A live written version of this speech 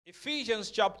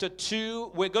Ephesians chapter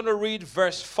 2, we're going to read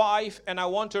verse 5, and I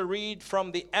want to read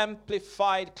from the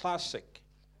Amplified Classic.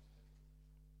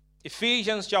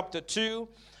 Ephesians chapter 2,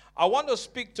 I want to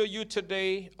speak to you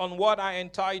today on what I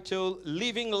entitle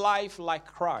Living Life Like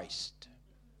Christ.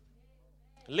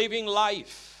 Living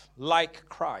life like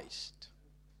Christ.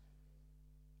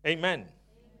 Amen.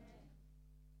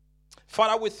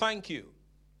 Father, we thank you.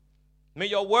 May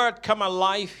your word come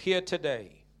alive here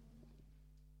today.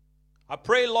 I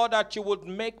pray, Lord, that you would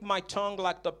make my tongue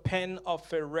like the pen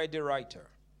of a ready writer.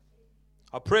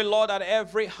 I pray, Lord, that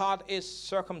every heart is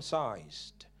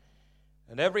circumcised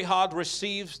and every heart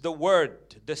receives the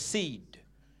word, the seed.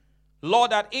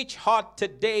 Lord, that each heart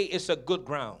today is a good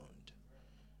ground.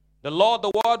 The Lord,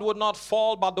 the word would not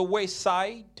fall by the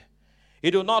wayside.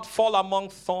 It will not fall among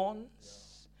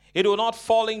thorns. It will not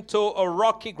fall into a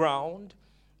rocky ground,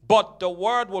 but the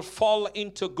word will fall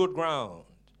into good ground.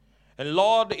 And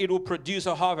Lord, it will produce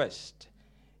a harvest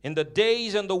in the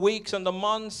days and the weeks and the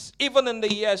months, even in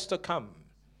the years to come.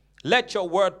 Let your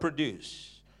word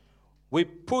produce. We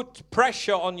put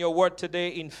pressure on your word today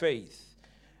in faith.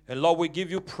 And Lord, we give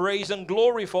you praise and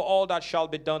glory for all that shall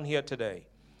be done here today.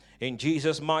 In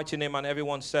Jesus' mighty name, and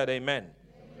everyone said amen.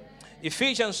 Amen.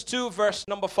 Ephesians 2 verse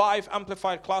number 5,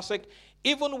 Amplified Classic.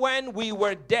 Even when we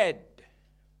were dead,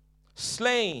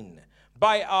 slain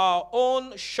by our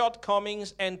own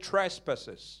shortcomings and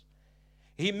trespasses,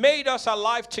 he made us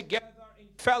alive together in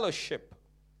fellowship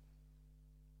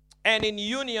and in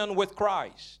union with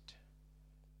Christ.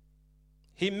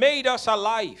 He made us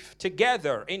alive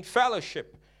together in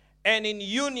fellowship and in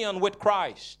union with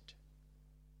Christ.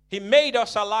 He made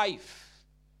us alive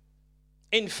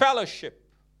in fellowship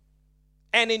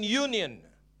and in union.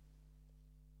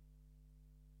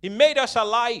 He made us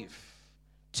alive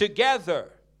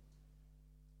together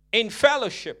in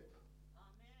fellowship,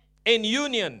 in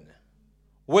union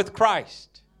with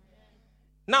Christ.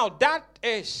 Now that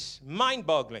is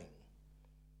mind-boggling.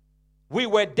 We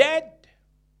were dead,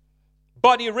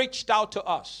 but he reached out to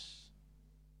us.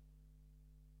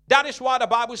 That is why the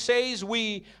Bible says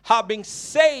we have been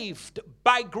saved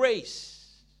by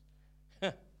grace.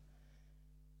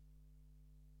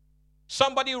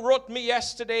 Somebody wrote me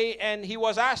yesterday and he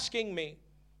was asking me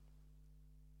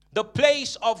the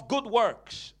place of good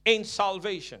works in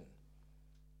salvation.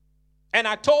 And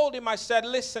I told him, I said,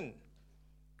 listen,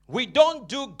 we don't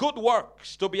do good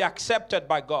works to be accepted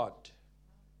by God.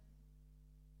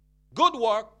 Good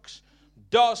works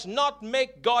does not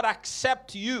make God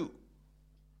accept you.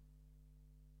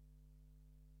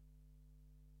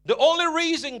 The only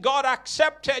reason God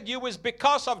accepted you is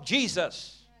because of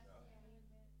Jesus.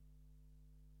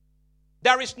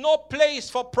 There is no place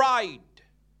for pride.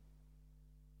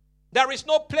 There is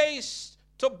no place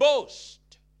to boast.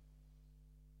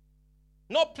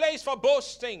 No place for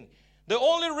boasting. The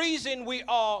only reason we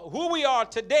are who we are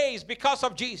today is because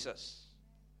of Jesus.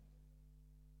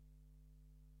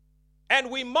 And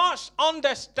we must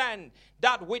understand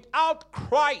that without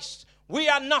Christ, we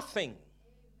are nothing.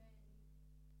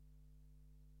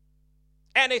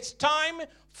 And it's time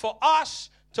for us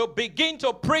to begin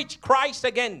to preach Christ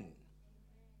again.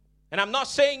 And I'm not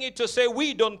saying it to say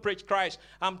we don't preach Christ.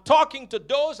 I'm talking to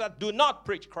those that do not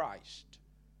preach Christ.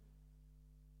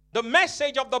 The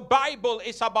message of the Bible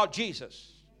is about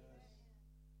Jesus.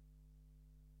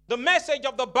 The message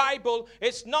of the Bible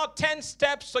is not 10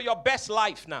 steps to your best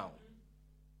life now.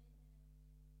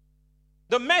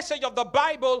 The message of the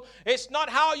Bible is not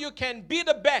how you can be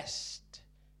the best.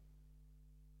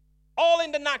 All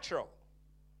in the natural.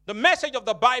 The message of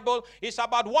the Bible is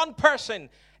about one person,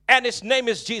 and his name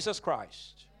is Jesus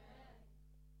Christ.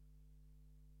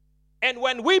 And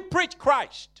when we preach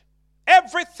Christ,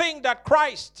 everything that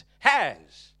Christ has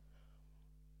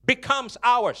becomes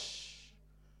ours.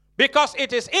 Because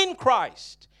it is in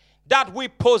Christ that we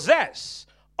possess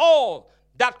all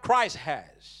that Christ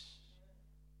has.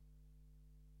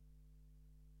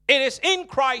 It is in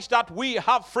Christ that we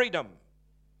have freedom.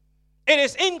 It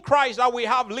is in Christ that we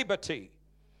have liberty.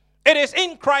 It is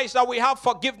in Christ that we have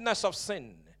forgiveness of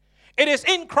sin. It is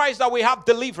in Christ that we have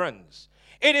deliverance.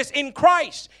 It is in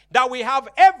Christ that we have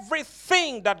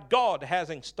everything that God has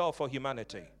in store for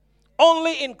humanity.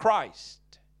 Only in Christ.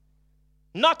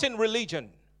 Not in religion.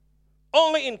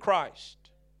 Only in Christ.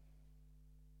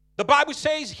 The Bible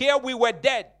says here we were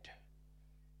dead.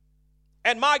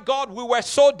 And my God, we were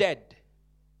so dead.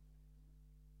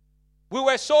 We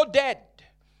were so dead.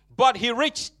 But he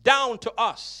reached down to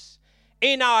us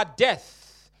in our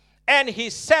death. And he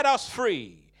set us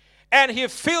free. And he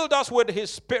filled us with his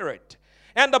spirit.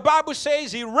 And the Bible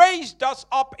says he raised us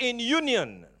up in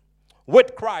union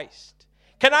with Christ.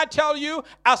 Can I tell you,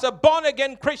 as a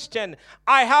born-again Christian,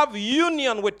 I have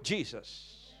union with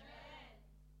Jesus.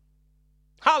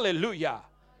 Hallelujah.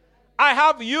 I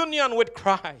have union with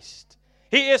Christ.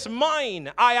 He is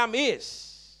mine. I am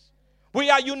his.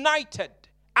 We are united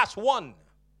as one.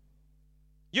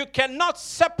 You cannot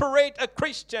separate a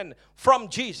Christian from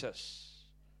Jesus,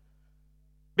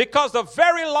 because the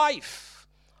very life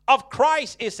of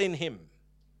Christ is in him.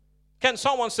 Can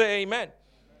someone say amen?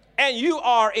 And you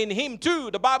are in him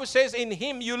too. The Bible says in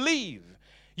him you live,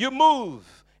 you move,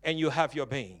 and you have your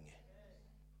being.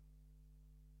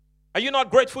 Are you not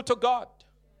grateful to God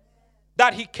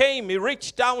that he came, he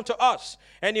reached down to us,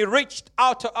 and he reached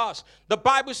out to us? The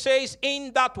Bible says,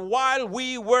 in that while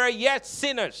we were yet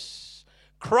sinners,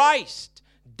 Christ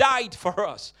died for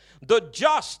us, the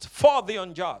just for the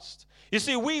unjust. You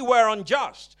see, we were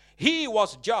unjust. He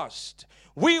was just.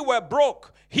 We were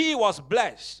broke. He was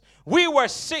blessed. We were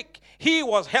sick. He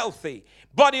was healthy.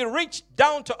 But he reached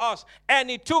down to us and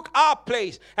he took our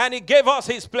place and he gave us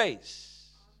his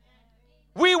place.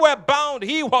 We were bound.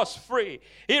 He was free.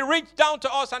 He reached down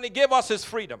to us and he gave us his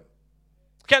freedom.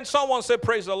 Can someone say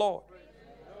praise the Lord?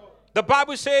 The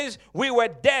Bible says we were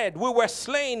dead. We were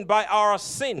slain by our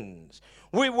sins.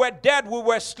 We were dead. We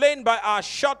were slain by our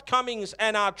shortcomings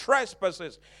and our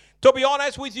trespasses. To be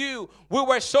honest with you, we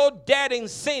were so dead in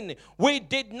sin, we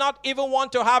did not even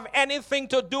want to have anything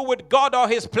to do with God or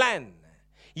his plan.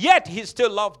 Yet he still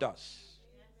loved us.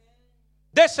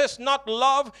 This is not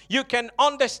love you can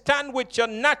understand with your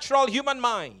natural human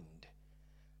mind.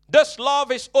 This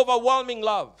love is overwhelming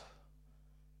love.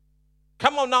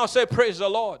 Come on now, say praise the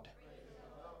Lord.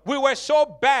 We were so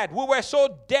bad. We were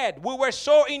so dead. We were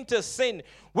so into sin.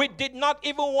 We did not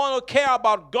even want to care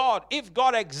about God. If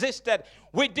God existed,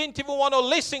 we didn't even want to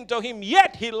listen to him.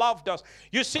 Yet he loved us.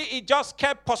 You see, he just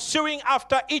kept pursuing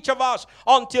after each of us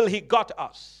until he got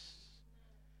us.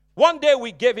 One day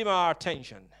we gave him our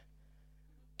attention.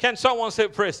 Can someone say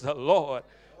praise the Lord?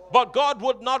 But God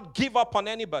would not give up on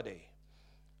anybody.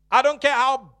 I don't care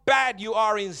how bad you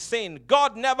are in sin.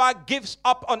 God never gives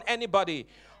up on anybody.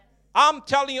 I'm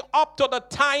telling you, up to the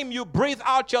time you breathe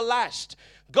out your last,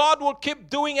 God will keep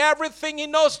doing everything he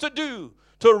knows to do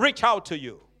to reach out to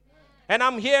you. And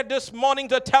I'm here this morning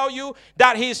to tell you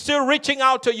that he's still reaching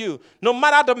out to you. No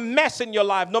matter the mess in your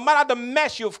life, no matter the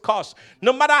mess you've caused,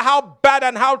 no matter how bad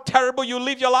and how terrible you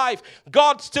live your life,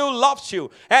 God still loves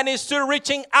you. And he's still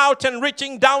reaching out and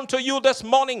reaching down to you this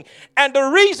morning. And the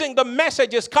reason the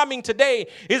message is coming today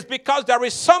is because there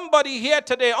is somebody here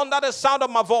today under the sound of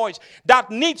my voice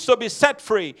that needs to be set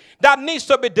free, that needs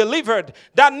to be delivered,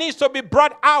 that needs to be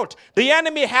brought out. The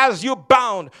enemy has you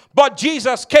bound, but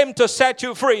Jesus came to set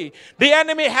you free. The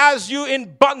enemy has you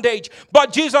in bondage,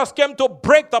 but Jesus came to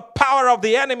break the power of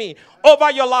the enemy over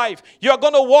your life. You're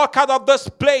going to walk out of this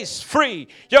place free.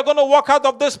 You're going to walk out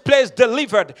of this place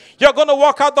delivered. You're going to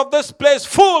walk out of this place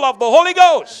full of the Holy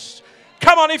Ghost.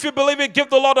 Come on, if you believe it, give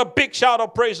the Lord a big shout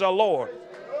of praise the Lord.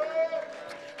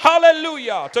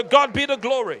 Hallelujah. To God be the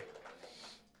glory.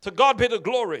 To God be the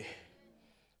glory.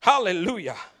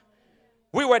 Hallelujah.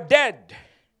 We were dead.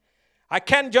 I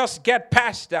can't just get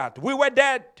past that. We were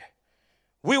dead.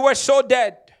 We were so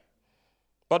dead.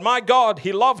 But my God,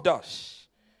 he loved us.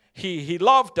 He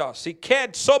loved us. He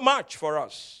cared so much for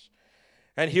us.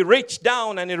 And he reached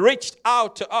down and he reached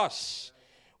out to us.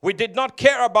 We did not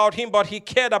care about him, but he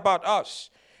cared about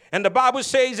us. And the Bible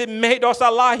says it made us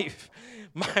alive.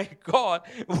 My God,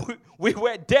 we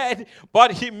were dead,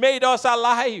 but he made us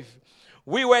alive.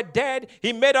 We were dead.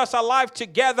 He made us alive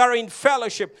together in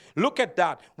fellowship. Look at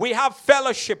that. We have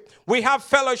fellowship. We have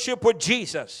fellowship with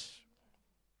Jesus.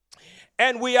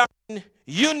 And we are in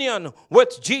union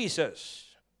with Jesus.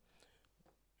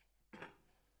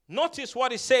 Notice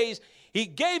what it says. He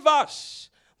gave us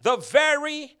the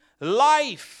very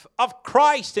life of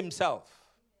Christ himself.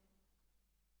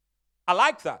 I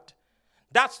like that.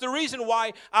 That's the reason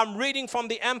why I'm reading from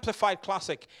the Amplified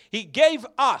Classic. He gave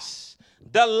us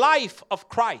the life of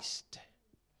Christ.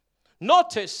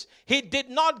 Notice, he did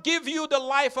not give you the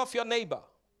life of your neighbor.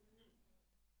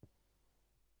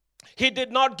 He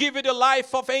did not give you the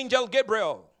life of Angel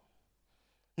Gabriel.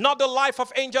 Not the life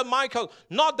of Angel Michael.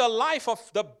 Not the life of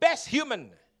the best human.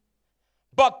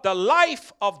 But the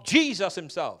life of Jesus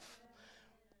himself.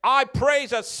 I pray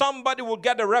that somebody will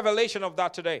get a revelation of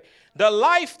that today. The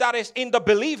life that is in the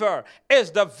believer is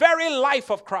the very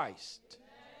life of Christ.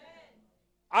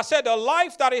 I said the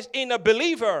life that is in a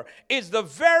believer is the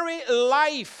very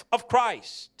life of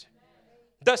Christ.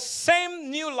 The same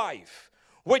new life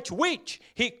with which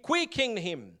he quickened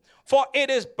him. For it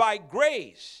is by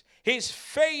grace, his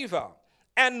favor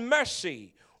and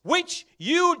mercy, which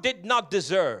you did not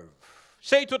deserve.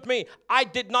 Say it with me. I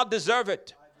did not deserve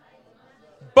it,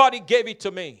 but he gave it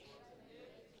to me.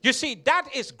 You see, that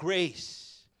is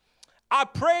grace. I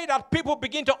pray that people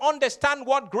begin to understand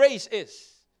what grace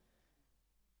is.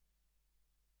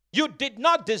 You did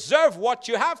not deserve what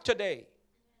you have today.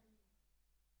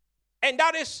 And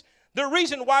that is the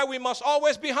reason why we must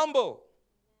always be humble.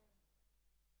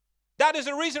 That is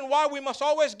the reason why we must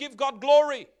always give God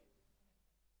glory.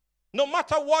 No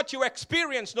matter what you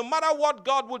experience, no matter what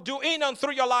God will do in and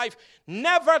through your life,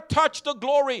 never touch the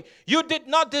glory. You did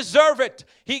not deserve it.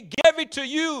 He gave it to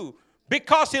you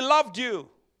because he loved you.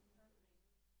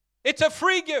 It's a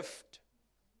free gift.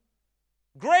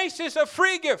 Grace is a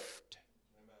free gift.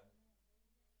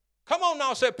 Come on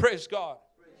now, say praise God.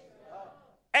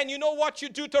 And you know what you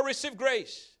do to receive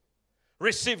grace?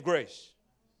 Receive grace.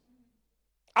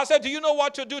 I said, do you know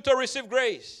what to do to receive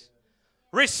grace?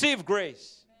 Receive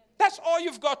grace. That's all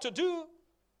you've got to do.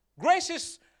 Grace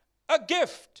is a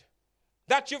gift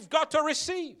that you've got to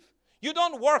receive. You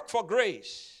don't work for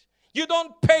grace. You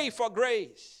don't pay for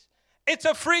grace. It's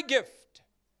a free gift.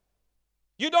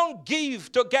 You don't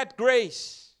give to get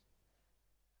grace.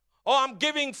 Oh, I'm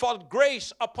giving for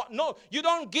grace. No, you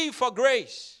don't give for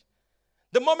grace.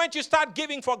 The moment you start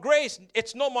giving for grace,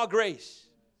 it's no more grace.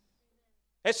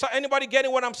 Is anybody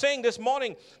getting what I'm saying this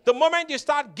morning? The moment you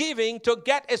start giving to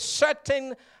get a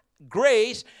certain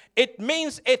grace, it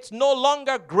means it's no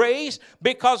longer grace,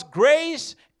 because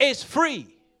grace is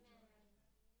free.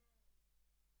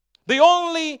 The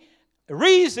only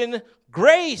reason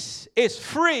grace is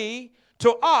free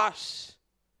to us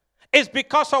is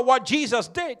because of what Jesus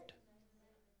did.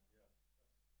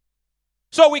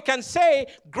 So we can say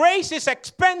grace is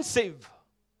expensive.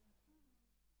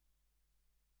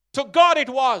 To God it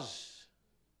was.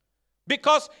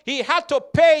 Because he had to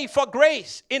pay for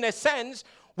grace, in a sense,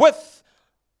 with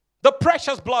the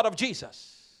precious blood of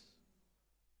Jesus.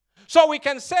 So we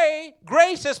can say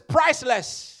grace is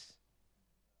priceless.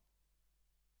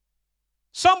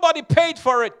 Somebody paid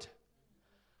for it,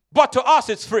 but to us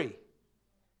it's free.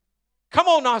 Come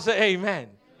on now, say amen.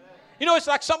 You know, it's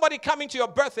like somebody coming to your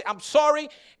birthday. I'm sorry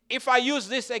if I use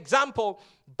this example,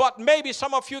 but maybe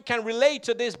some of you can relate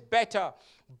to this better.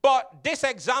 But this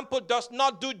example does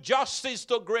not do justice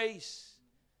to grace.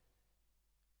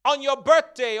 On your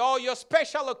birthday or your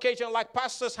special occasion, like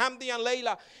Pastors Hamdi and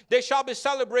Layla, they shall be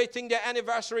celebrating their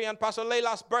anniversary and Pastor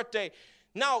Layla's birthday.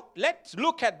 Now, let's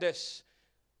look at this.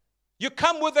 You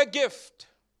come with a gift,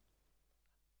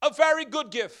 a very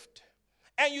good gift,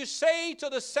 and you say to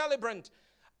the celebrant,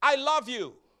 I love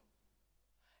you,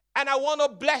 and I want to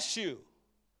bless you.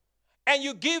 And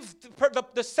you give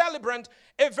the celebrant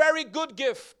a very good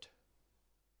gift.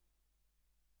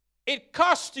 It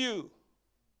cost you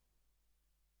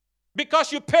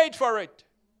because you paid for it.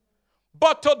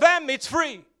 But to them, it's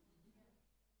free.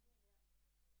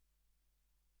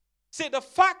 See, the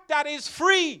fact that it's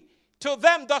free to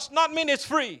them does not mean it's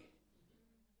free.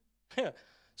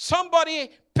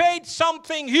 Somebody paid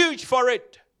something huge for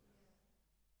it.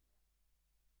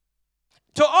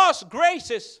 To us, grace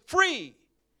is free.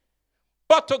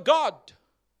 But to God,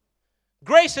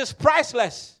 grace is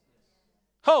priceless.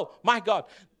 Oh, my God.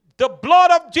 The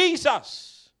blood of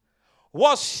Jesus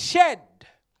was shed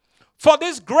for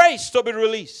this grace to be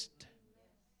released.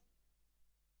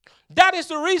 That is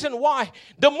the reason why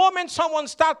the moment someone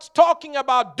starts talking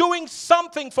about doing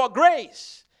something for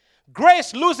grace,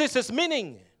 grace loses its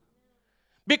meaning.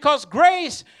 Because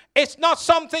grace is not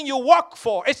something you work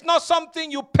for. It's not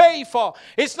something you pay for.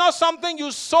 It's not something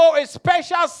you sow a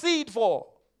special seed for.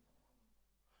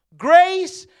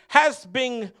 Grace has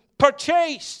been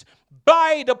purchased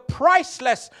by the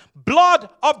priceless blood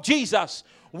of Jesus.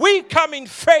 We come in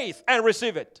faith and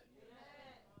receive it.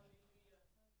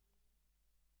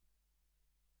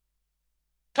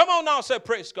 Come on now, say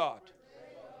praise God.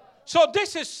 So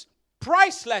this is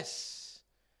priceless.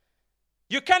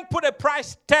 You can't put a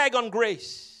price tag on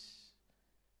grace.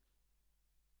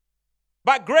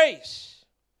 By grace.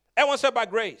 Everyone say by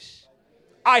grace.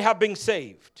 I have been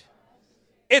saved.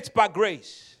 It's by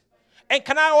grace. And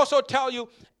can I also tell you,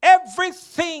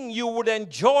 everything you would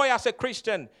enjoy as a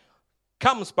Christian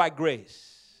comes by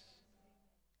grace.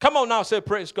 Come on now, say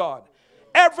praise God.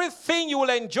 Everything you will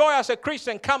enjoy as a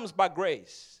Christian comes by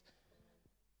grace.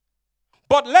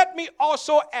 But let me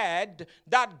also add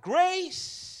that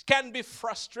grace can be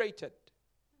frustrated.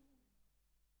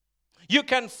 You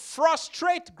can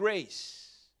frustrate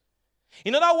grace.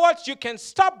 In other words, you can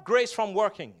stop grace from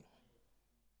working.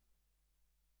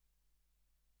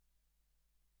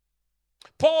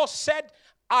 Paul said,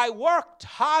 I worked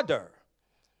harder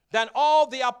than all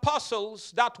the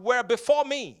apostles that were before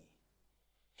me.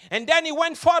 And then he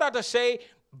went further to say,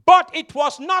 but it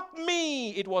was not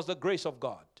me, it was the grace of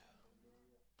God.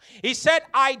 He said,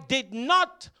 I did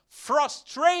not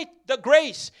frustrate the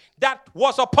grace that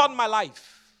was upon my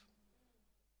life.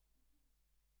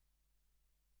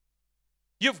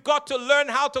 You've got to learn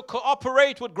how to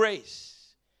cooperate with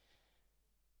grace.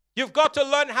 You've got to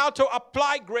learn how to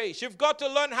apply grace. You've got to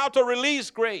learn how to release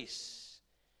grace.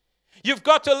 You've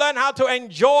got to learn how to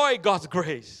enjoy God's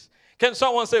grace. Can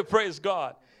someone say praise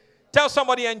God? Tell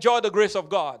somebody, enjoy the grace of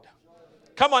God.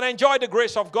 Come on, enjoy the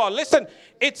grace of God. Listen,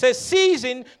 it's a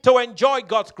season to enjoy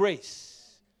God's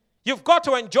grace. You've got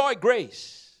to enjoy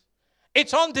grace.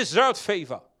 It's undeserved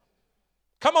favor.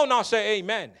 Come on now, say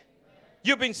amen.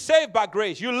 You've been saved by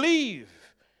grace. You live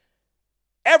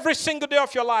every single day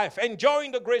of your life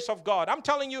enjoying the grace of God. I'm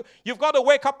telling you, you've got to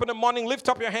wake up in the morning, lift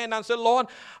up your hand and say, Lord,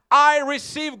 I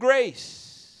receive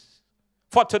grace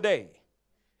for today.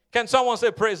 Can someone say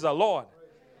praise the Lord?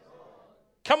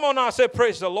 Come on now, say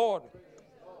praise the Lord.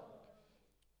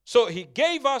 So he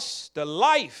gave us the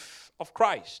life of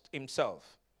Christ himself.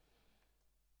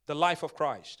 The life of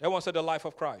Christ. Everyone say the life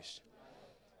of Christ.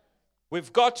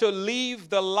 We've got to live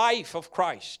the life of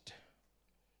Christ.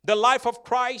 The life of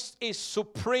Christ is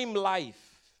supreme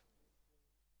life.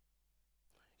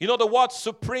 You know, the word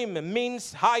supreme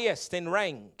means highest in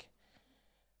rank,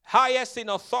 highest in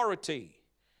authority.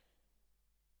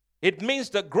 It means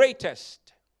the greatest.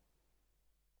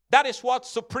 That is what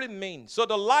supreme means. So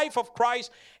the life of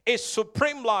Christ is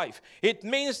supreme life. It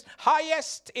means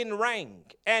highest in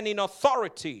rank and in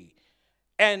authority.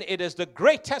 And it is the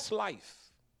greatest life.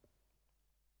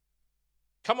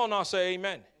 Come on now, say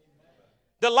amen. Amen.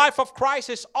 The life of Christ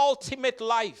is ultimate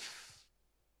life.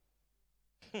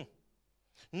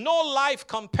 No life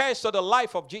compares to the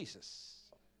life of Jesus.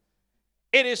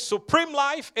 It is supreme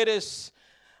life. It's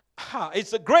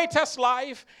the greatest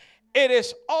life. It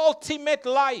is ultimate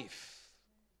life.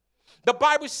 The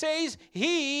Bible says,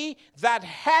 he that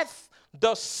hath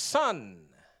the Son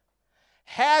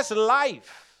has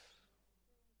life.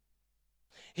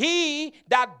 He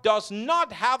that does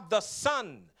not have the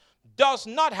Son does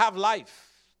not have life.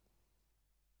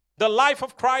 The life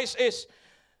of Christ is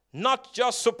not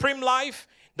just supreme life.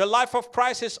 The life of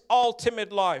Christ is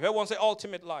ultimate life. Everyone say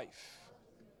ultimate life.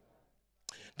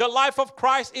 The life of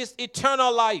Christ is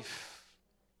eternal life.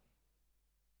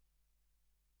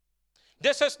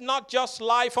 This is not just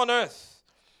life on earth,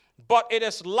 but it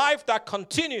is life that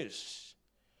continues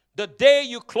the day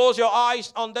you close your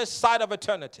eyes on this side of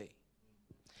eternity.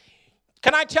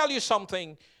 Can I tell you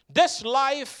something? This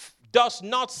life does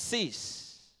not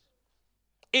cease.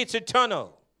 It's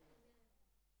eternal.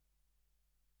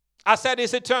 I said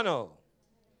it's eternal.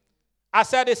 I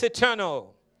said it's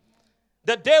eternal.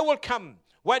 The day will come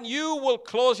when you will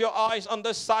close your eyes on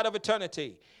this side of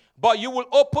eternity, but you will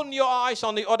open your eyes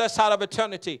on the other side of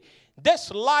eternity.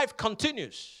 This life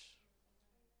continues.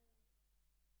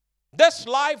 This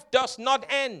life does not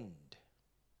end.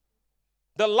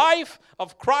 The life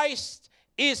of Christ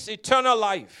is eternal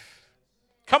life.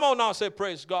 Come on now, say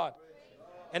praise God.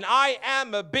 And I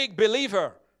am a big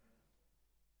believer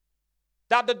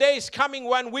that the day is coming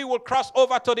when we will cross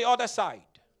over to the other side.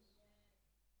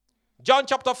 John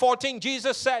chapter 14,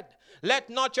 Jesus said, let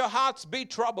not your hearts be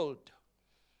troubled.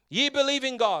 Ye believe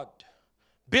in God,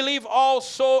 believe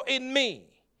also in me.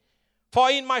 For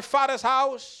in my Father's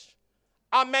house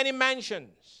are many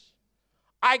mansions.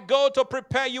 I go to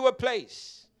prepare you a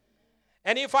place.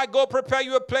 And if I go prepare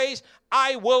you a place,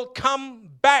 I will come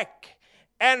back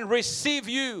and receive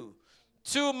you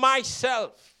to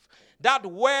myself, that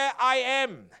where I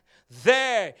am,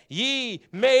 there ye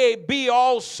may be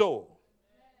also.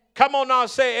 Come on now,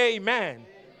 say amen. Amen.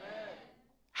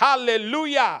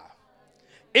 Hallelujah.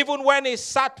 Even when he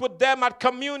sat with them at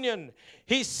communion,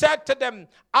 he said to them,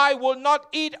 I will not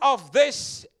eat of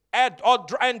this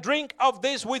and drink of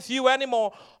this with you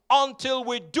anymore until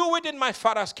we do it in my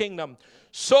Father's kingdom.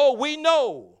 So we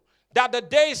know that the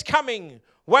day is coming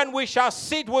when we shall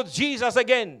sit with Jesus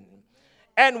again,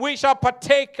 and we shall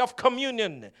partake of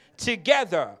communion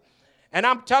together. And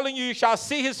I'm telling you, you shall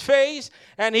see his face,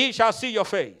 and he shall see your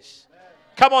face. Amen.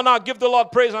 Come on now, give the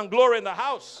Lord praise and glory in the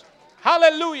house.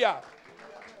 Hallelujah.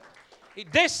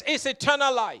 This is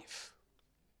eternal life.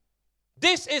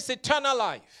 This is eternal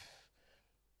life.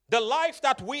 The life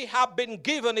that we have been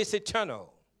given is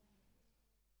eternal.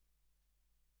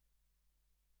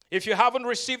 If you haven't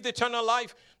received eternal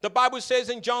life, the Bible says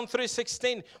in John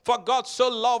 3:16, for God so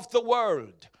loved the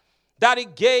world that he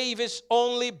gave his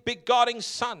only begotten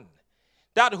Son,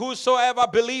 that whosoever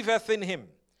believeth in him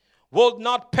will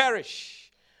not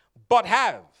perish, but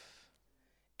have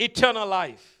eternal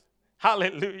life.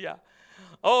 Hallelujah.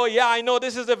 Oh, yeah, I know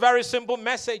this is a very simple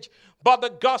message, but the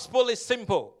gospel is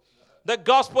simple. The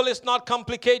gospel is not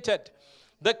complicated.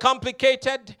 The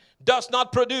complicated does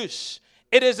not produce.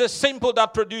 It is the simple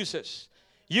that produces.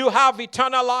 You have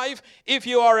eternal life if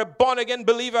you are a born-again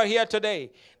believer here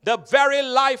today. The very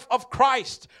life of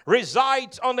Christ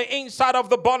resides on the inside of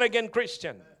the born-again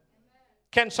Christian.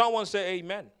 Can someone say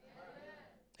amen?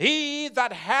 He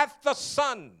that hath the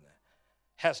Son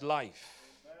has life.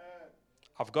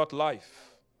 I've got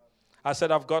life. I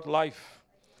said I've got life.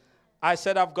 I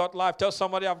said I've got life. Tell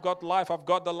somebody I've got life. I've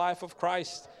got the life of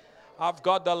Christ. I've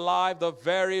got the life. The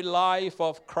very life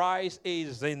of Christ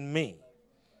is in me.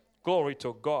 Glory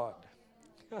to God.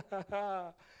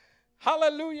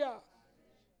 Hallelujah.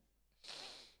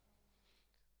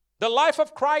 The life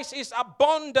of Christ is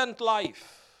abundant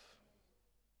life.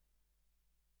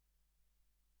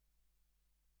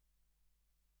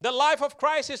 The life of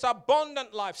Christ is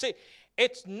abundant life. See,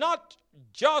 it's not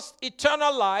just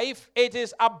eternal life, it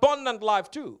is abundant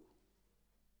life too.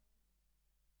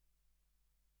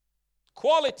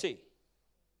 Quality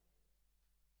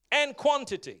and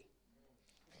quantity.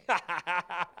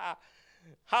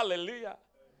 Hallelujah.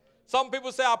 Some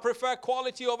people say, I prefer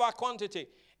quality over quantity.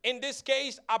 In this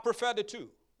case, I prefer the two.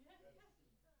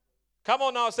 Come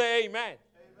on now, say amen. Amen.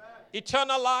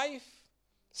 Eternal life.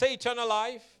 Say eternal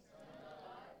life.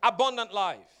 Abundant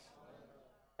life.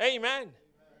 Amen.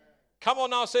 Come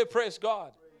on now, say praise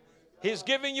God. He's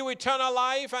giving you eternal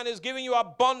life and He's giving you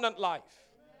abundant life.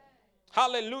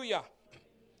 Hallelujah.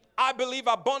 I believe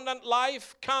abundant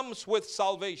life comes with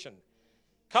salvation.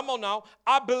 Come on now.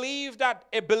 I believe that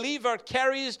a believer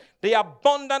carries the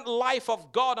abundant life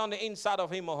of God on the inside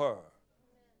of him or her.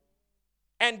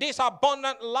 And this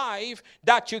abundant life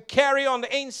that you carry on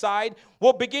the inside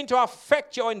will begin to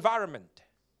affect your environment.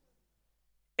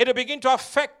 It'll begin to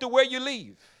affect the way you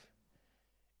live.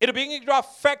 It'll begin to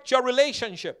affect your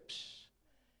relationships.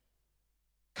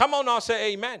 Come on now,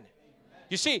 say amen. Amen.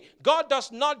 You see, God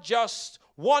does not just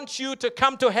want you to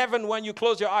come to heaven when you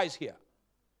close your eyes here.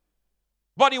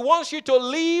 But He wants you to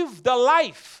live the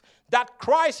life that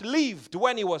Christ lived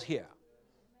when He was here.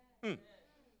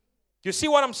 You see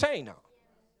what I'm saying now?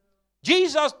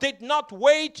 Jesus did not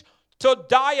wait to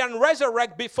die and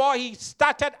resurrect before He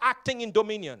started acting in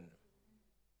dominion.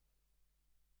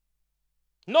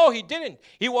 No, He didn't.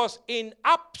 He was in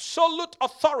absolute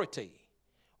authority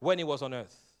when He was on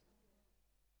earth.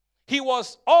 He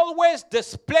was always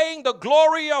displaying the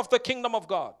glory of the kingdom of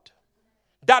God.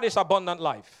 That is abundant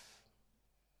life.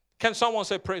 Can someone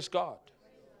say praise God?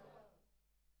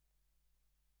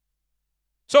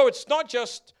 So it's not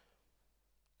just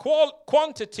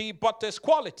quantity, but there's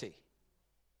quality.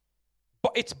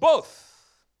 But it's both.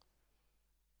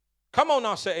 Come on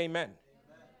now, say amen. Amen.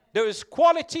 There is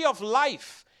quality of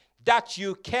life that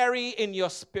you carry in your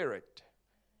spirit.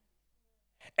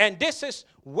 And this is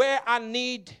where I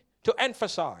need to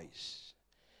emphasize.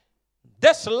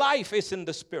 This life is in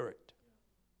the spirit.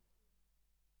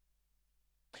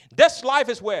 This life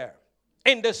is where?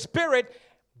 In the spirit,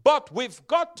 but we've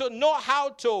got to know how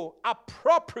to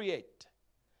appropriate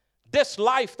this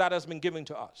life that has been given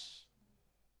to us.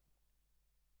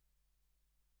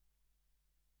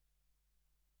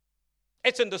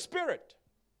 It's in the spirit.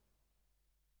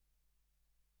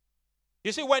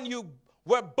 You see, when you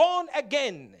were born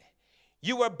again,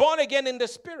 you were born again in the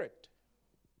spirit.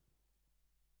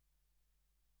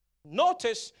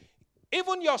 Notice,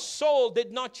 even your soul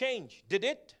did not change, did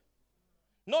it?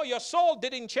 No, your soul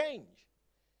didn't change.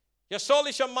 Your soul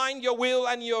is your mind, your will,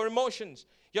 and your emotions.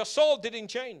 Your soul didn't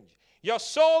change. Your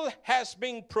soul has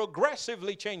been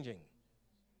progressively changing.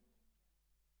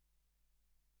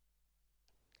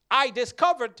 I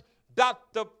discovered that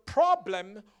the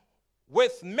problem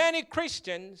with many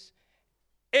Christians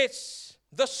is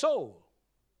the soul.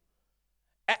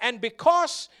 And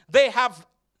because they have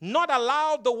not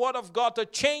allowed the word of God to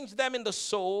change them in the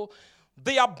soul,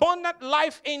 the abundant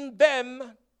life in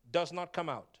them does not come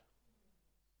out.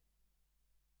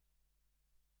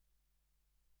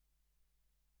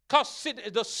 Because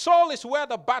the soul is where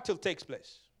the battle takes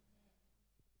place.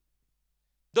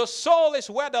 The soul is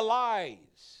where the lies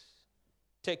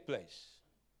takes place.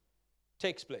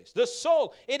 The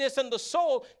soul, it is in the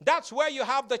soul, that's where you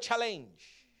have the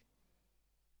challenge.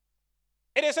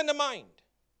 It is in the mind.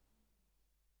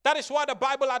 That is why the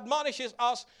Bible admonishes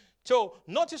us to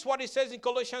notice what it says in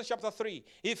Colossians chapter 3.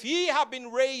 If ye have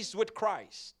been raised with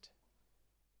Christ,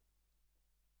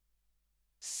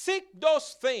 seek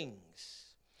those things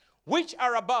which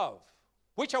are above.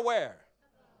 Which are where?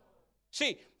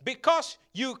 See, because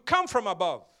you come from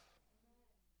above.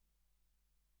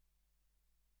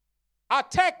 Our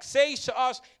text says to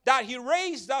us that he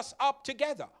raised us up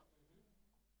together.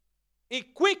 He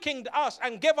quickened us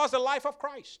and gave us the life of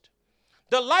Christ.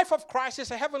 The life of Christ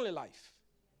is a heavenly life.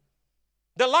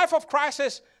 The life of Christ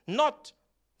is not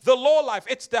the low life,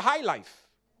 it's the high life.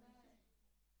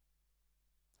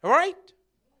 All right?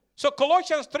 So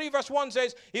Colossians 3 verse 1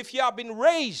 says, if you have been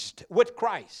raised with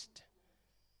Christ,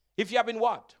 if you have been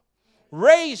what?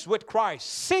 Raised with Christ,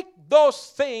 seek those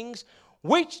things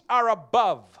which are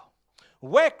above,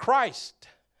 where Christ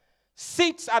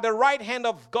sits at the right hand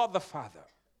of God the Father.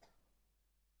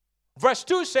 Verse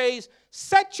 2 says,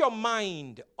 set your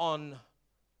mind on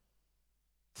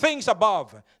things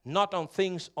above, not on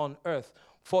things on earth.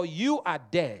 For you are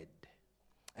dead,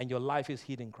 and your life is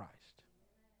hid in Christ.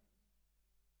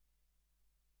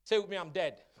 Say with me, I'm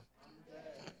dead.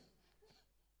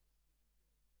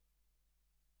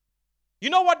 You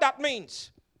know what that means?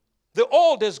 The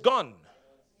old is gone.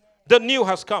 The new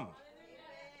has come.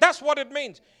 That's what it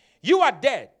means. You are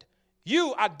dead.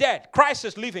 You are dead. Christ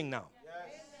is living now.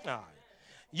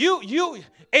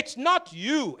 It's not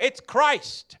you, it's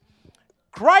Christ.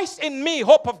 Christ in me,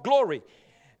 hope of glory.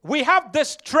 We have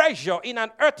this treasure in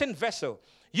an earthen vessel.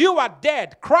 You are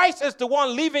dead. Christ is the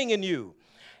one living in you.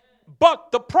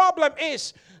 But the problem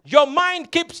is, your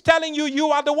mind keeps telling you you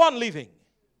are the one living.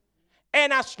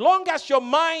 And as long as your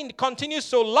mind continues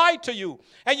to lie to you,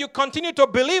 and you continue to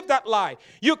believe that lie,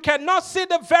 you cannot see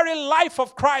the very life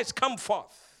of Christ come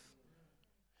forth.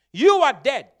 You are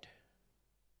dead.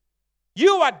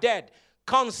 You are dead.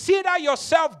 Consider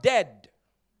yourself dead.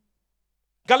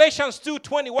 Galatians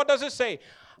 2:20, what does it say?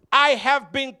 I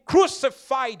have been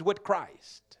crucified with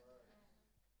Christ.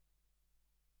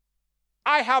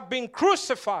 I have been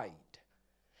crucified.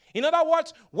 In other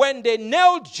words, when they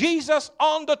nailed Jesus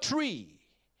on the tree,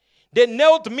 they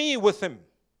nailed me with him.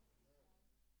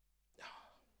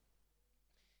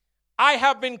 I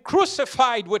have been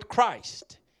crucified with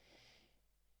Christ.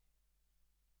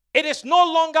 It is no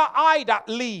longer I that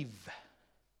live,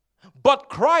 but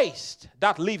Christ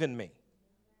that live in me.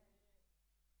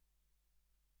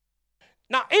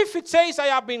 Now, if it says I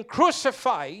have been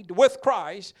crucified with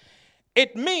Christ,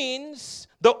 it means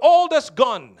the old is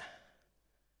gone.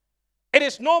 It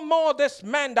is no more this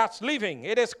man that's living.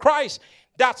 It is Christ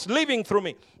that's living through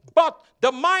me. But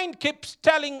the mind keeps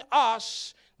telling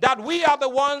us that we are the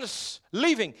ones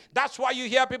living. That's why you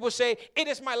hear people say, it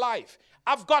is my life.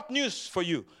 I've got news for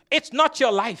you. It's not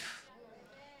your life.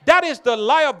 That is the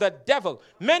lie of the devil.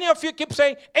 Many of you keep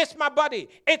saying, it's my body,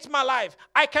 it's my life.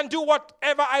 I can do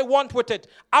whatever I want with it.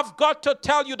 I've got to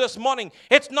tell you this morning,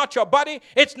 it's not your body,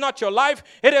 it's not your life,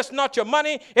 it is not your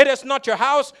money, it is not your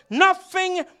house.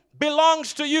 Nothing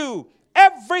belongs to you.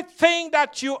 Everything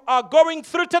that you are going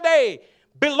through today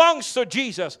belongs to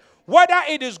Jesus. Whether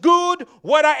it is good,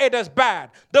 whether it is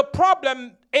bad. The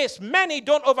problem is many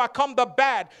don't overcome the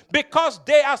bad because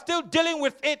they are still dealing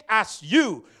with it as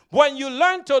you. When you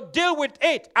learn to deal with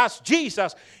it as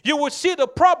Jesus, you will see the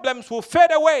problems will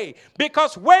fade away.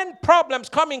 Because when problems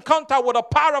come in contact with the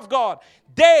power of God,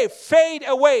 they fade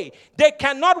away. They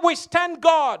cannot withstand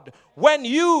God when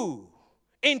you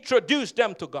introduce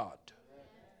them to God.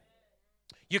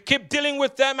 You keep dealing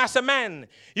with them as a man.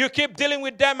 You keep dealing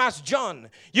with them as John.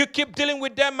 You keep dealing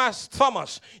with them as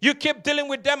Thomas. You keep dealing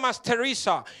with them as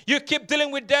Teresa. You keep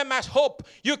dealing with them as Hope.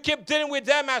 You keep dealing with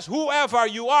them as whoever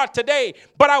you are today.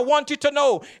 But I want you to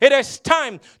know it is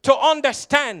time to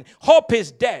understand Hope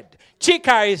is dead.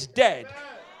 Chica is dead.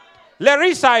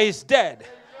 Larissa is dead.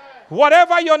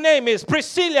 Whatever your name is,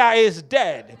 Priscilla is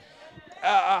dead.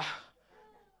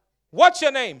 What's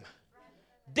your name?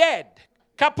 Dead.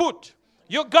 Kaput.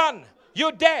 You're gone.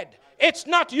 You're dead. It's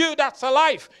not you that's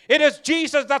alive. It is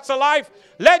Jesus that's alive.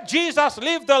 Let Jesus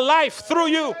live the life through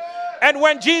you. And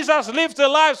when Jesus lives the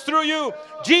life through you,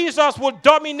 Jesus will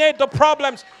dominate the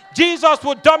problems. Jesus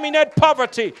will dominate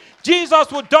poverty. Jesus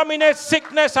will dominate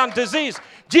sickness and disease.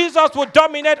 Jesus will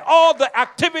dominate all the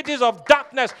activities of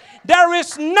darkness. There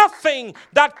is nothing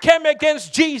that came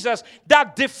against Jesus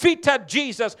that defeated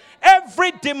Jesus.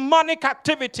 Every demonic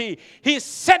activity, he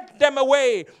sent them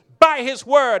away by his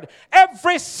word.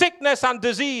 Every sickness and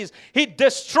disease he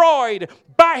destroyed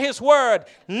by his word.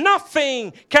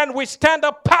 Nothing can withstand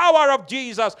the power of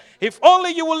Jesus. If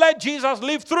only you will let Jesus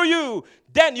live through you,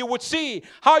 then you would see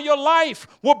how your life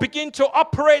will begin to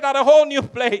operate at a whole new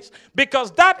place.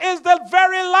 Because that is the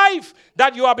very life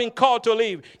that you have been called to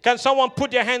live. Can someone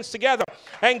put your hands together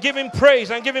and give him praise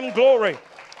and give him glory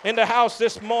in the house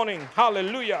this morning?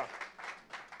 Hallelujah.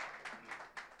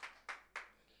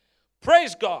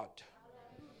 Praise God.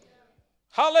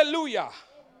 Hallelujah.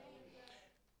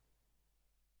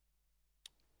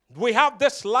 We have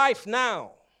this life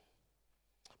now.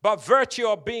 by virtue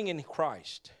of being in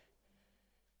Christ.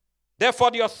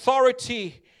 Therefore, the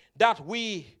authority that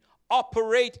we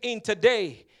operate in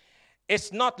today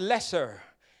is not lesser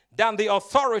than the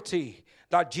authority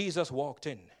that Jesus walked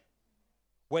in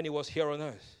when he was here on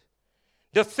earth.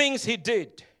 The things he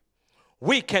did,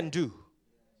 we can do.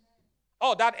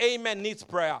 Oh, that amen needs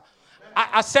prayer.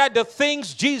 I said the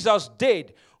things Jesus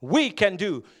did, we can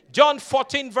do. John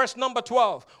 14, verse number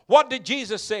 12. What did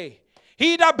Jesus say?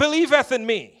 He that believeth in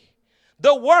me,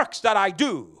 the works that I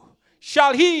do,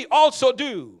 shall he also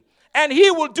do. And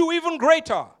he will do even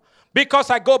greater, because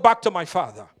I go back to my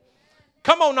Father.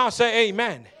 Come on now, say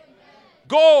amen. Amen.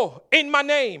 Go in my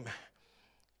name.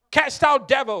 Cast out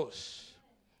devils.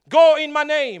 Go in my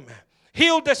name.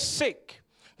 Heal the sick.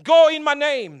 Go in my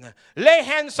name. Lay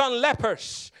hands on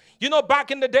lepers. You know,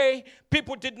 back in the day,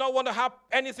 people did not want to have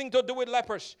anything to do with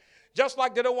lepers. Just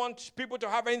like they don't want people to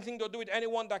have anything to do with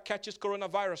anyone that catches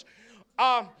coronavirus.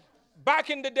 Back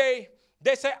in the day,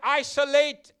 they say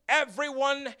isolate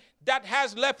everyone that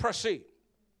has leprosy.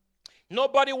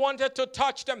 Nobody wanted to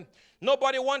touch them.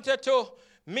 Nobody wanted to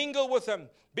mingle with them.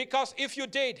 Because if you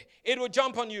did, it would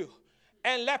jump on you.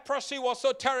 And leprosy was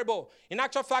so terrible. In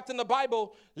actual fact, in the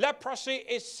Bible, leprosy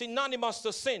is synonymous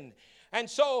to sin. And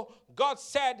so God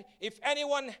said, if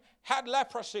anyone had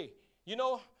leprosy, you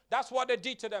know, that's what they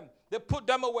did to them. They put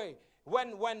them away.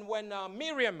 When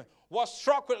Miriam was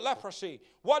struck with leprosy,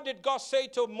 what did God say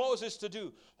to Moses to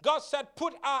do? God said,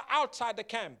 put her outside the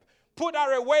camp. Put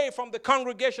her away from the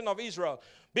congregation of Israel,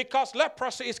 because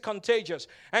leprosy is contagious.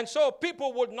 And so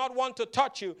people would not want to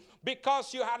touch you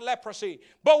because you had leprosy.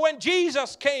 But when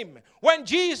Jesus came, when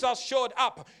Jesus showed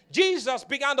up, Jesus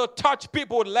began to touch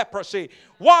people with leprosy.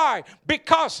 Why?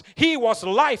 Because he was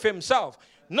life himself.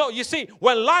 No, you see,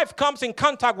 when life comes in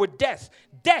contact with death,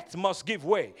 death must give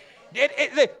way.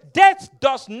 Death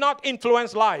does not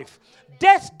influence life.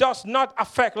 Death does not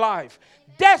affect life.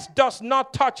 Death does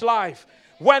not touch life.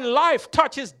 When life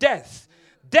touches death,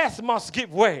 death must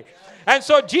give way. And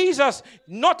so Jesus,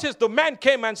 notice the man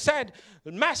came and said,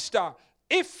 Master,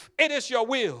 if it is your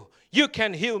will, you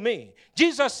can heal me.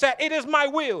 Jesus said, it is my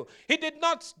will. He did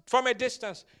not from a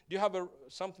distance. Do you have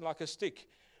something like a stick?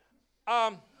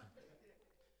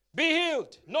 Be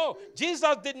healed. No,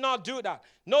 Jesus did not do that.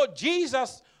 No,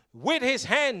 Jesus, with his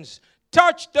hands,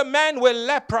 touched the man with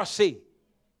leprosy.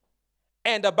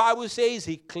 And the Bible says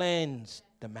he cleansed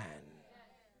the man.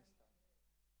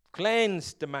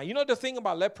 Cleansed the man. You know the thing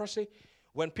about leprosy?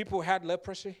 When people had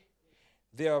leprosy,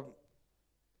 their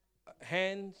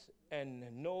hands and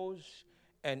nose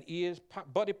and ears,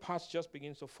 body parts just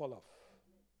begin to fall off.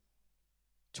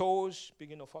 Toes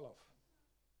begin to fall off.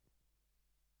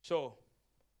 So,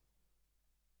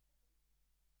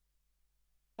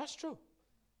 that's true.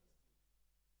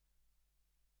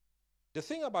 The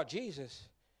thing about Jesus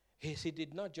is he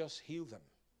did not just heal them.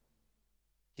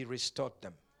 He restored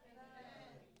them.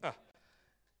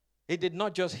 He did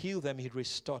not just heal them, he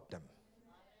restored them.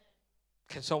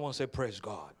 Can someone say, praise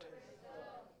God?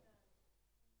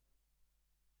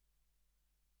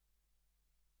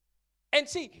 And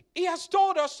see, he has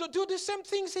told us to do the same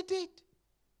things he did.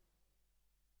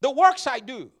 The works I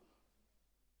do,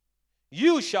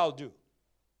 you shall do.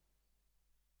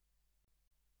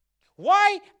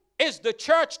 Why is the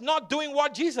church not doing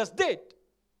what Jesus did?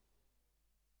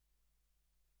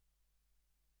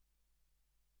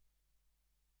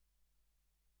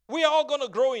 We are all going to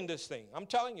grow in this thing. I'm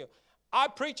telling you. I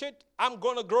preach it, I'm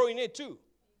going to grow in it too.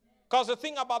 Because the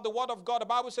thing about the word of God, the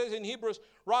Bible says in Hebrews,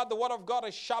 right, the word of God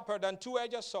is sharper than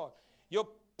two-edged sword. You're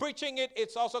preaching it,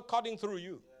 it's also cutting through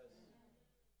you.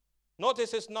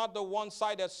 Notice it's not the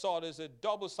one-sided sword, it's a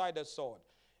double-sided sword.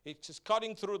 It's just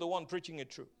cutting through the one preaching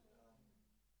it through.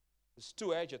 It's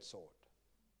two-edged sword.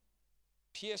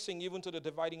 Piercing even to the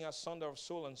dividing asunder of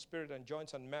soul and spirit and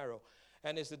joints and marrow.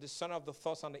 And is the discerner of the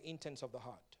thoughts and the intents of the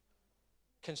heart.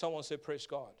 Can someone say, praise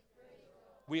God?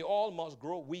 We all must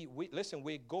grow. Listen,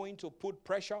 we're going to put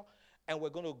pressure and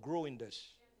we're going to grow in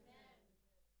this.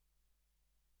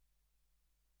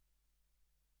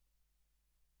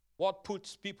 What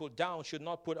puts people down should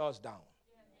not put us down.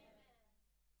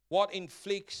 What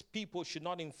inflicts people should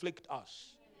not inflict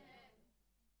us.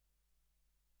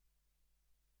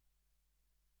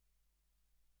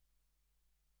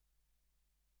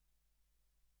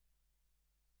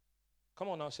 Come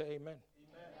on now, say amen. Amen.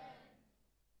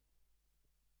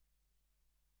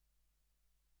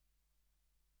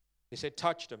 He said,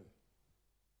 touch them,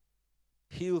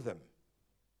 heal them,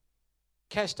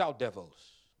 cast out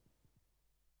devils.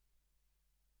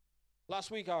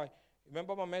 Last week, I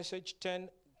remember my message, 10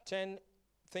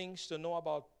 things to know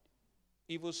about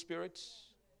evil spirits.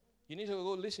 You need to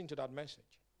go listen to that message.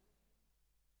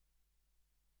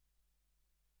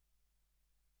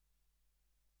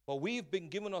 But we've been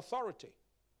given authority.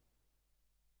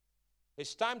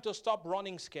 It's time to stop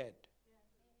running scared.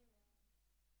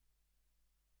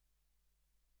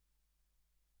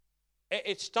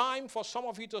 It's time for some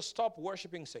of you to stop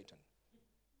worshiping Satan.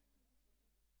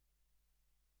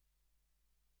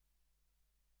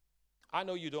 I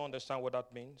know you don't understand what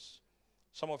that means.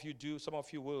 Some of you do, some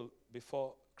of you will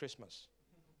before Christmas.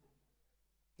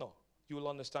 No, you will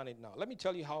understand it now. Let me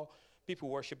tell you how people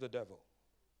worship the devil.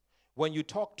 When you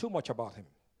talk too much about him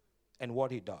and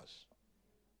what he does.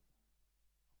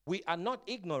 We are not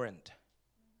ignorant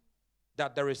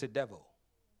that there is a devil.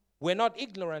 We're not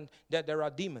ignorant that there are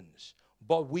demons.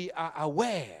 But we are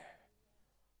aware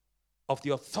of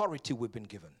the authority we've been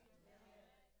given.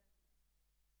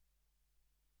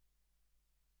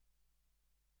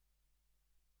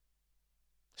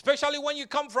 Especially when you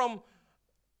come from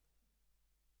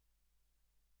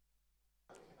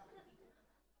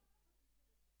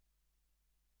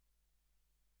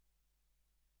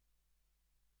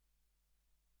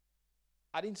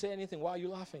I didn't say anything. Why are you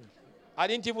laughing? I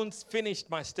didn't even finish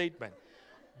my statement.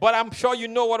 But I'm sure you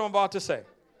know what I'm about to say.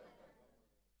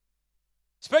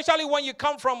 Especially when you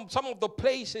come from some of the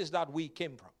places that we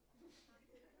came from.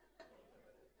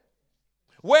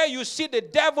 Where you see the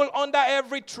devil under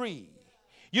every tree.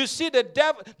 You see the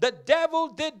devil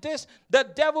did this, the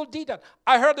devil did that.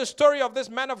 I heard the story of this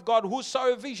man of God who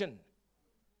saw a vision.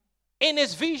 In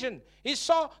his vision, he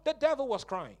saw the devil was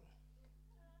crying.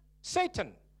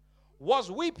 Satan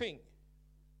was weeping.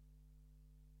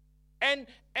 And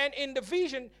in the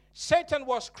vision, Satan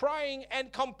was crying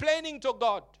and complaining to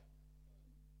God.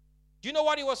 Do you know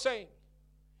what he was saying?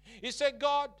 He said,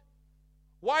 God,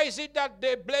 why is it that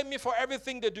they blame me for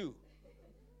everything they do?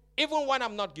 Even when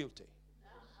I'm not guilty.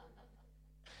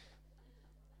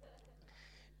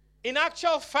 In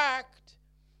actual fact,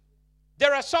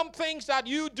 there are some things that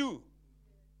you do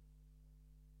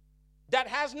that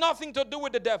has nothing to do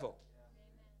with the devil.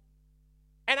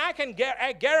 And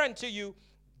I guarantee you,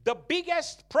 the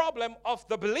biggest problem of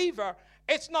the believer,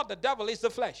 it's not the devil, it's the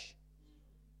flesh.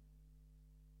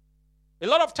 A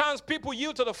lot of times people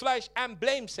yield to the flesh and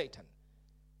blame Satan.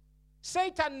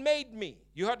 Satan made me.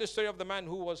 You heard the story of the man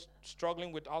who was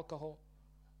struggling with alcohol,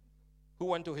 who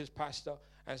went to his pastor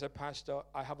and said, Pastor,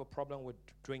 I have a problem with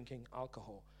drinking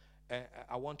alcohol. And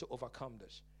I want to overcome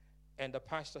this. And the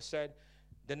pastor said,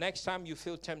 the next time you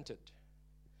feel tempted,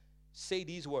 say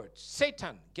these words,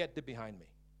 Satan, get thee behind me.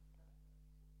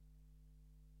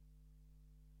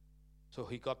 So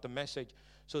he got the message.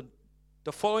 So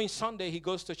the following Sunday, he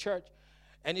goes to church.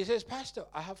 And he says, Pastor,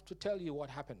 I have to tell you what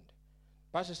happened.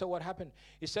 Pastor said, what happened?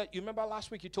 He said, you remember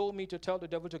last week you told me to tell the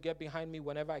devil to get behind me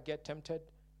whenever I get tempted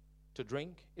to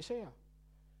drink? He said, yeah.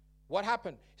 What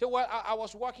happened? He said, well, I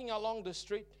was walking along the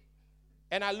street.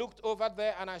 And I looked over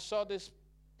there and I saw this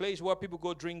place where people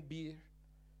go drink beer.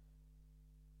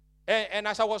 And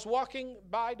as I was walking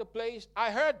by the place,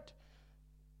 I heard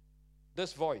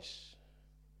this voice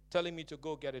telling me to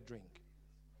go get a drink,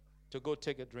 to go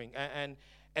take a drink. And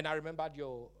I remembered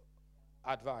your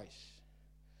advice.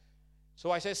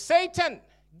 So I said, Satan,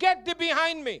 get thee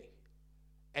behind me.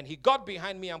 And he got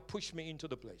behind me and pushed me into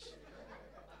the place.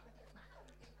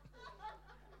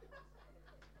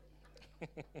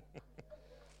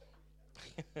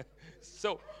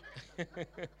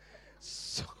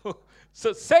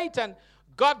 So Satan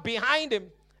got behind him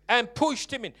and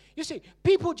pushed him in. You see,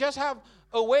 people just have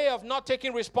a way of not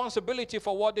taking responsibility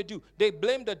for what they do. They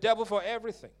blame the devil for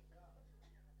everything.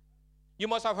 You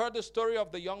must have heard the story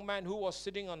of the young man who was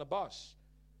sitting on the bus.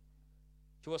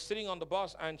 She was sitting on the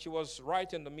bus and she was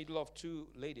right in the middle of two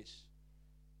ladies.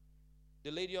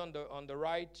 The lady on the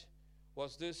right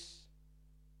was this,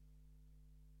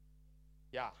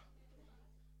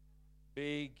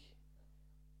 big.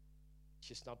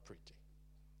 She's not pretty.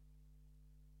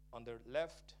 On the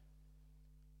left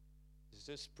is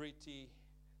this pretty,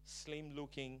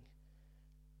 slim-looking,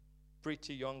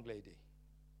 pretty young lady.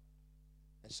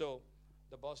 And so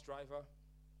the bus driver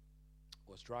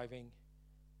was driving,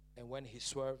 and when he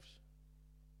swerves,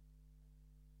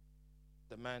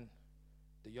 the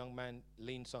young man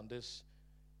leans on this.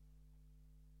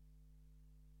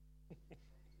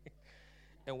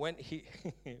 And when he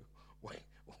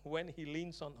when he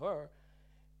leans on her,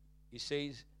 he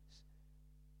says,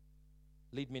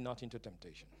 lead me not into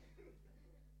temptation.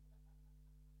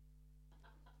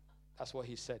 That's what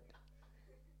he said.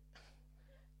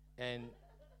 And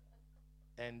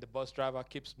the bus driver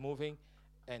keeps moving,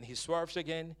 and he swerves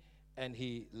again, and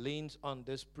he leans on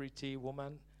this pretty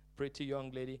woman, pretty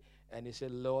young lady, and he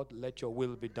said, Lord, let your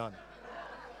will be done.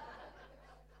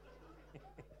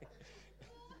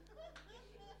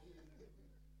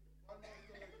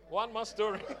 One more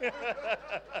story.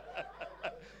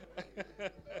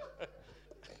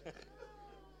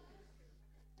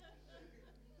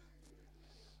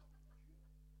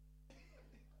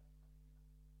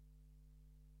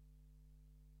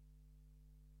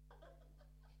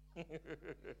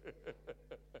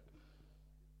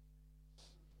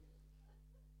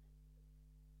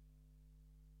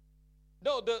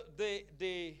 No, the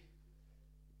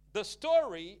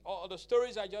story, or the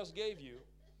stories I just gave you,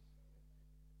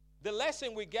 the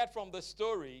lesson we get from the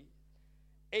story,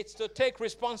 it's to take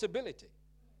responsibility.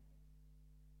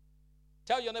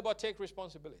 Tell your neighbor, take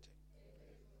responsibility.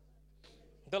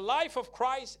 The life of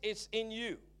Christ is in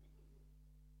you.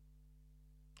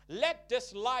 Let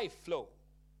this life flow.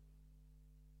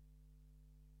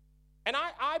 And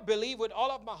I believe with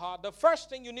all of my heart, the first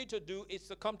thing you need to do is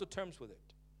to come to terms with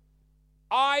it.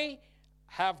 I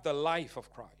have the life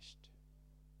of Christ.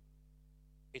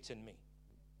 It's in me.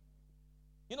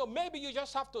 You know, maybe you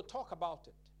just have to talk about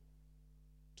it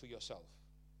to yourself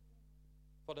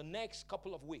for the next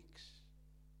couple of weeks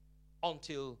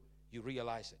until you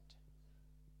realize it.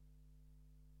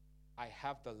 I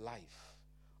have the life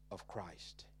of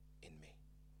Christ in me.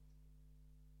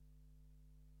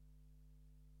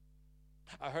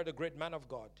 I heard a great man of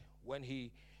God when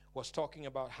he was talking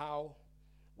about how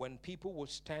when people will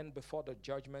stand before the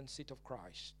judgment seat of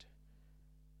Christ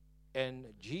and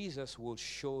Jesus will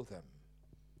show them,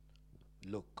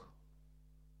 look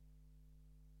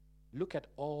at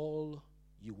all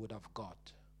you would have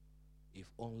got if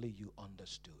only you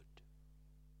understood.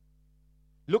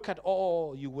 Look at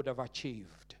all you would have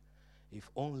achieved if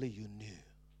only you knew.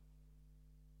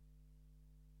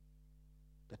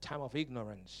 The time of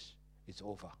ignorance is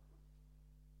over.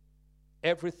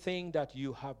 Everything that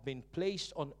you have been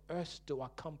placed on earth to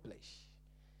accomplish,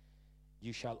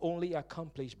 you shall only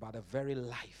accomplish by the very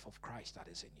life of Christ that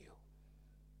is in you.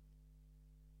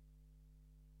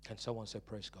 Can someone say,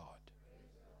 praise God?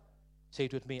 Say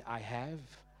it with me. I have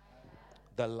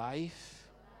the life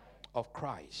of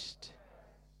Christ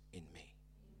in me.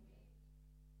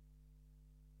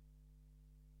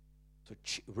 So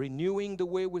renewing the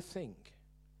way we think.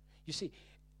 You see,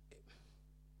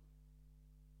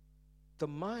 the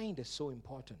mind is so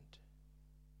important.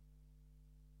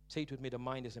 Say it with me, the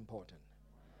mind is important.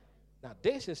 Now,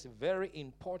 this is a very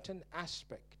important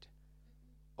aspect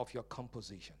of your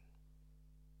composition.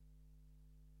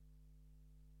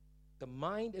 The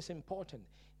mind is important.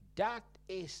 That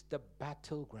is the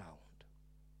battleground.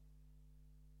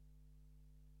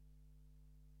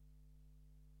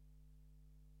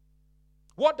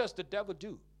 What does the devil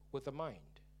do with the mind?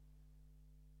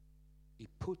 He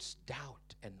puts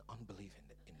doubt and unbelief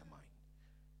in the mind.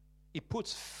 He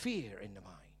puts fear in the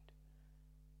mind.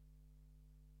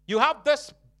 You have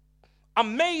this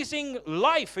amazing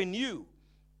life in you,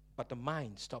 but the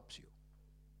mind stops you.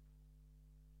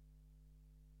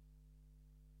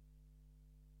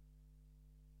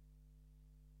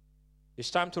 It's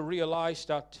time to realize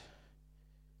that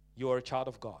you are a child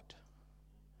of God.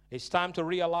 It's time to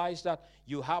realize that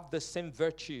you have the same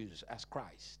virtues as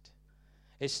Christ.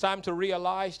 It's time to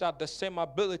realize that the same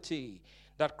ability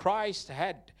that Christ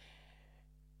had,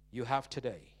 you have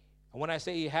today. And when I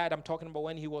say he had, I'm talking about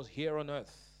when he was here on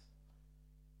earth.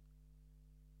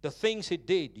 The things he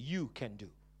did, you can do.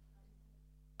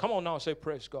 Come on now, say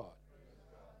praise God.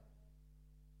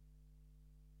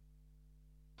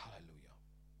 Hallelujah.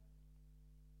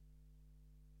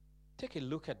 Take a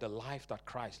look at the life that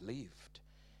Christ lived.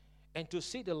 And to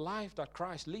see the life that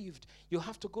Christ lived, you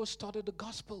have to go study the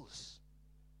Gospels.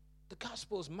 The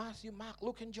Gospels, Matthew, Mark,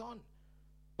 Luke, and John.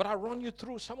 But I run you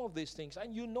through some of these things,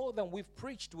 and you know them. We've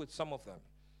preached with some of them,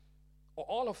 or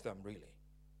all of them, really.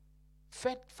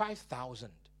 Fed 5,000.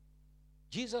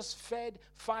 Jesus fed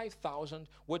 5,000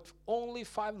 with only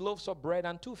 5 loaves of bread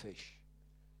and 2 fish.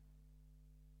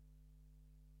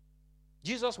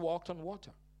 Jesus walked on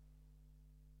water.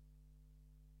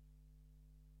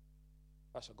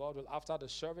 Pastor Godwill, after the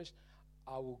service,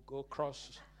 I will go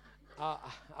cross.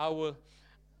 I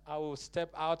will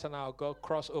step out and I'll go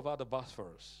cross over the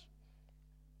Bosphorus.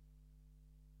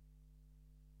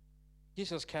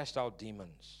 Jesus cast out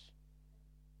demons.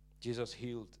 Jesus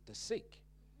healed the sick.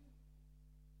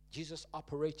 Jesus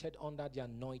operated under the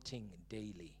anointing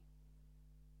daily.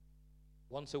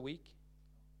 Once a week,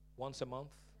 once a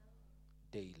month,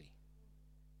 daily.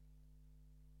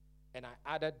 And I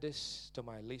added this to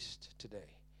my list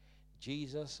today.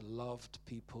 Jesus loved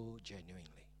people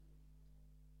genuinely.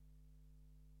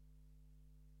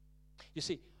 You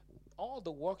see, all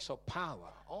the works of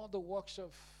power, all the works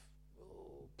of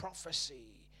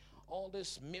prophecy, all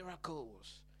these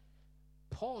miracles,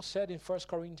 Paul said in 1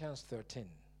 Corinthians 13,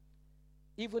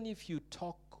 Even if you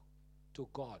talk to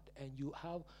God and you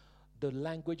have the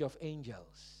language of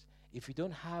angels, if you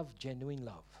don't have genuine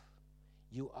love,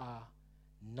 you are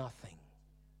nothing.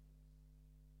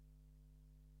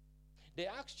 They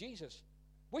asked Jesus,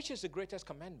 which is the greatest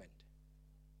commandment?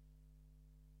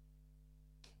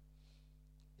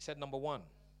 He said, number 1,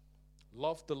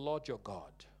 love the Lord your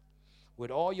God with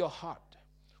all your heart,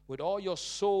 with all your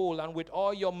soul, and with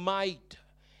all your might.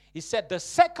 He said, the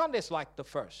second is like the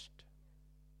first.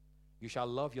 You shall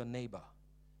love your neighbor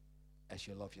as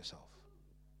you love yourself.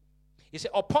 He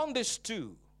said, upon these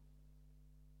two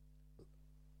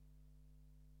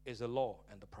is the law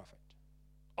and the prophet.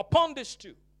 Upon these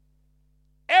two.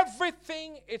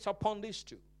 Everything is upon these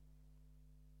two.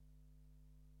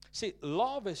 See,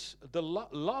 love is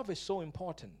so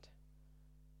important.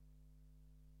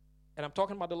 And I'm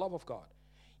talking about the love of God.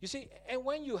 You see, and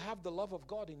when you have the love of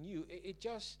God in you, it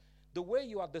just, the way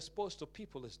you are disposed to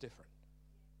people is different.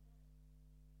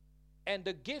 And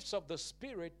the gifts of the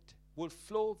Spirit will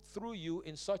flow through you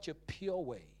in such a pure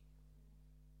way.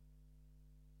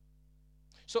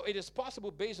 So it is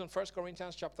possible, based on 1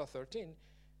 Corinthians chapter 13,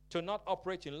 to not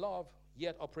operate in love,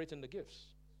 yet operate in the gifts.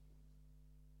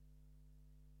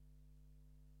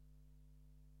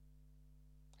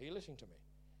 Are you listening to me?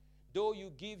 Though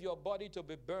you give your body to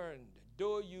be burned,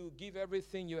 though you give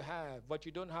everything you have, but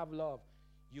you don't have love,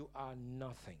 you are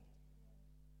nothing.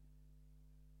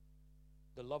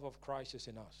 The love of Christ is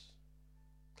in us.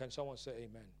 Can someone say amen?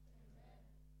 Amen.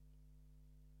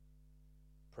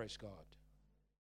 Praise God.